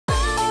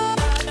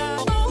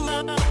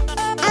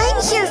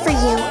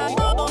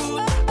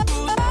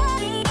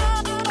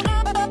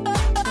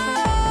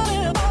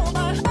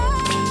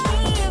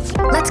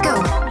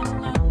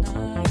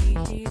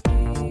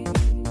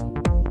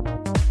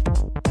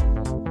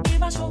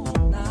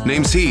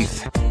Name's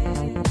Heath.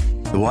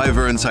 The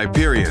Wyvern's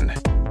Hyperion.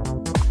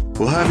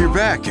 We'll have your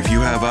back if you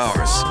have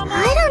ours.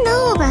 I don't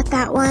know about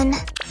that one.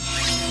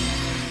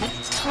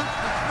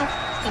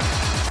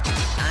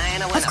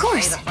 Of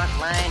course.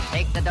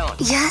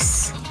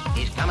 Yes.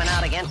 He's coming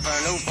out again for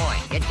a new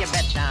point. Get your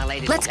bets down,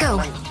 ladies. Let's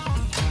go.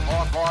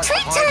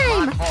 Treat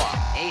time!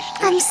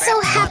 I'm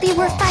so happy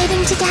we're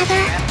fighting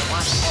together.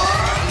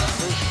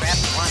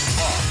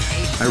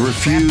 I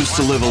refuse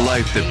to live a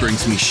life that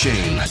brings me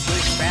shame.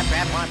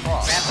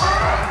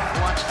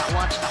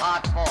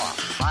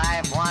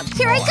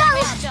 Here I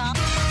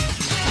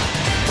go!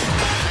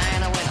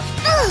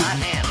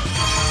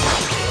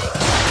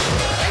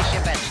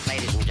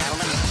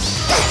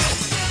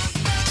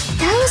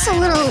 That was a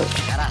little...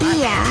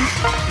 yeah.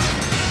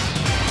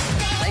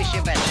 Place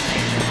your bets,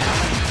 ladies and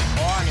gentlemen.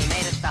 And he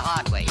made it the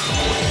hard way.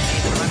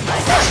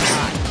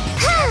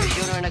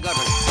 Shooter and a good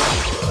one.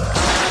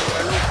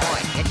 For a new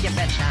point. Get your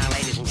bets down,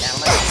 ladies and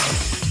gentlemen.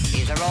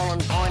 He's a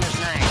rolling point as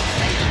 9.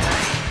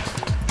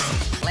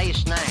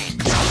 Place 9. Place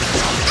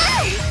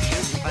 9.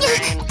 Shooting for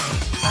 9.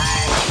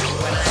 5 shooting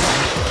for 9.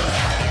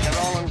 He's a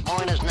rolling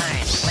point as 9.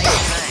 Place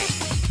 9.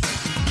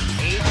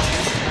 8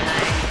 shooting for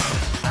 9.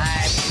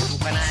 5 shooting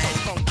for 9.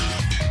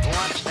 Who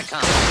wants to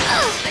come?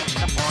 6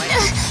 the point. 9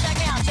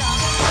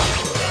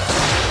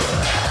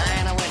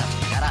 a winner.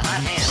 Got a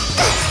hot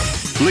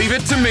hand. Leave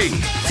it to me.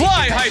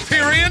 Fly,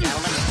 Hyperion! 9 a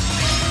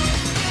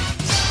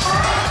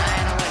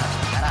winner.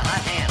 Got a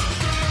hot hand.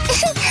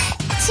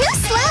 Too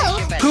slow.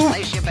 Who?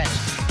 Place your bets.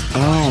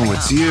 Oh,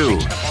 it's you.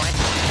 6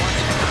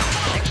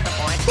 the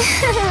point.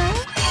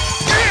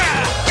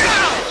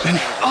 An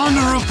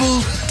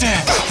honorable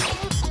death.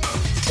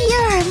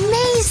 You're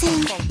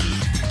amazing.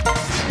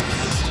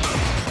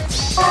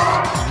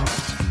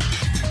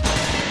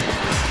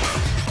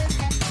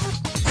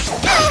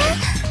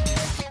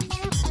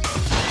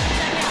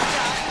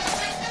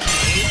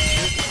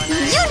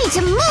 You need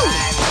to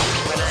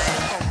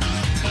move.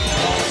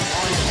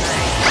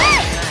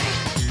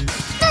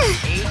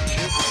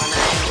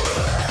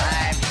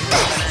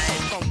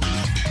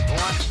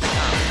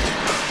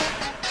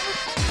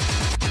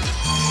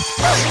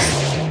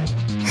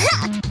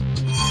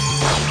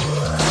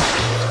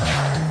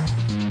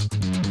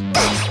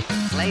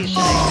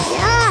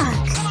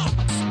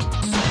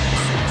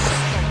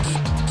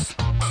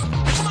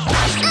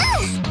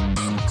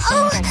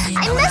 Oh,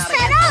 I messed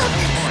that up.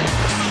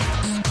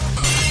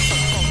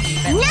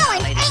 Now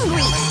I'm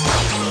angry.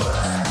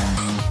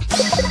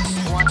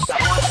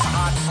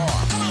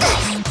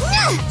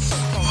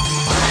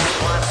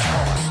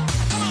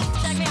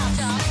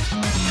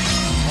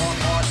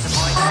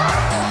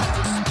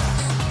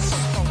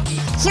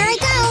 Here I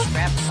go.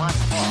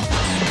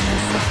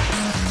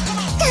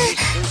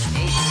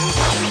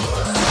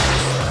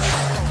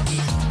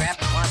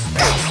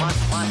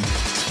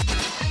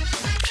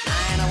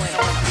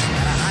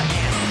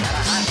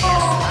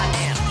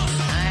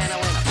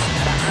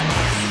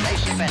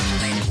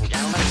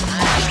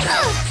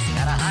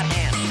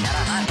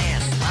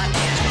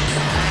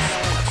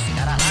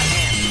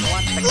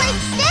 Like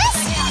this?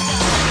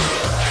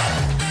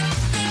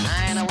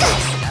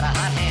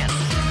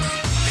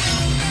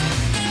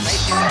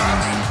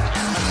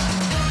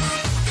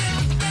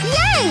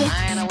 Yay!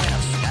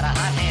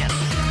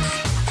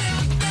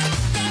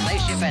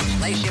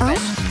 Place your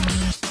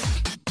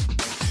bets.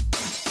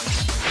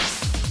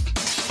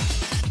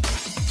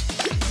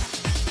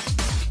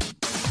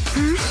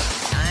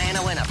 Nine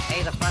a winner.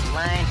 Pay the front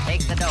line.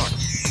 Take the donut.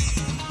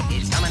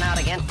 He's coming out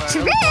again for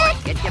a new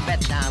point. Get your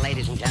bets down,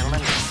 ladies and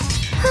gentlemen.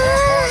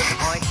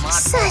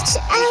 Such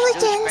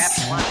elegance.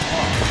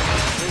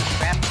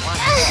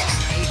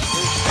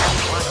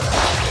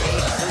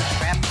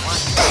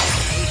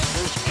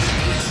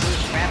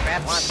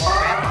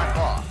 Who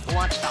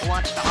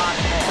wants the hard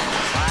 4?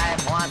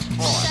 5 wants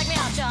 4. Check me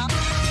out, chump.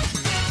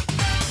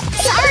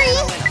 Sorry.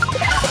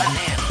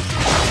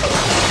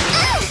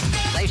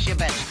 Place your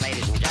bets,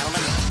 ladies and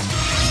gentlemen. 9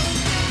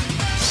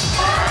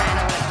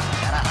 a winner.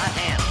 Got a hot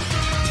hand.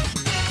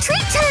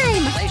 Treat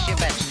time. Place your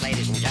bets,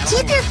 ladies and gentlemen.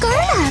 Keep your guard He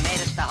up.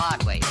 made it the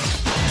hard way.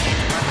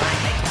 Front line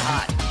takes the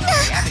hard. You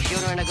have a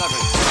shooter and a good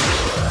one.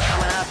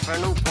 Coming out for a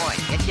new point.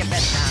 Get your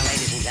bets down,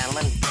 ladies and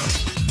gentlemen.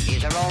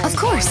 He's a rolling Of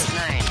course. point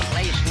as 9.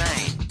 Place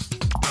 9.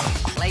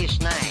 Place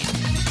 9.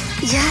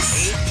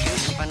 Yes. 8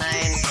 shooting for 9.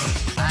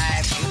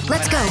 5 shooting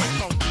Let's for 9.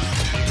 go.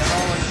 He's a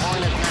rolling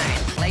point as 9.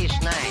 Place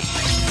 9. 8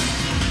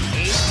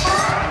 shooting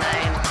for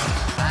 9.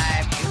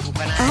 5 shooting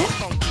for 9. Oh?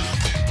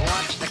 Who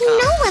wants to come?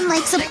 No one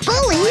likes a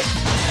bully. 9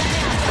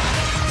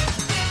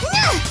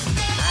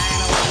 a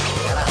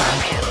winner. Got a hot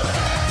hand.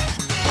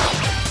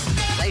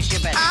 Place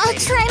your bets, I'll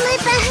ladies try and my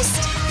gentlemen. best.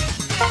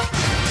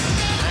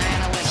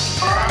 9 a winner.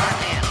 Got a hot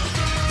hand.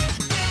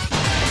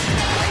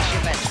 Place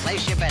your bets.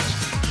 Place your bets.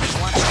 Who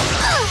wants to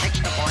come? 6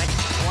 the point.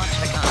 Who wants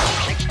to come?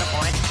 6 the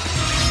point.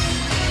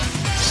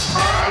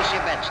 Place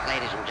your bets,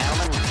 ladies and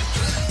gentlemen.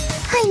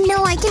 I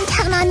know I can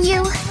count on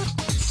you.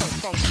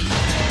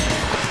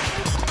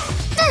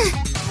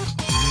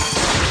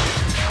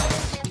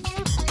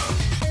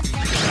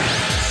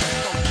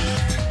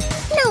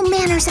 No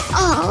man manners at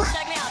all.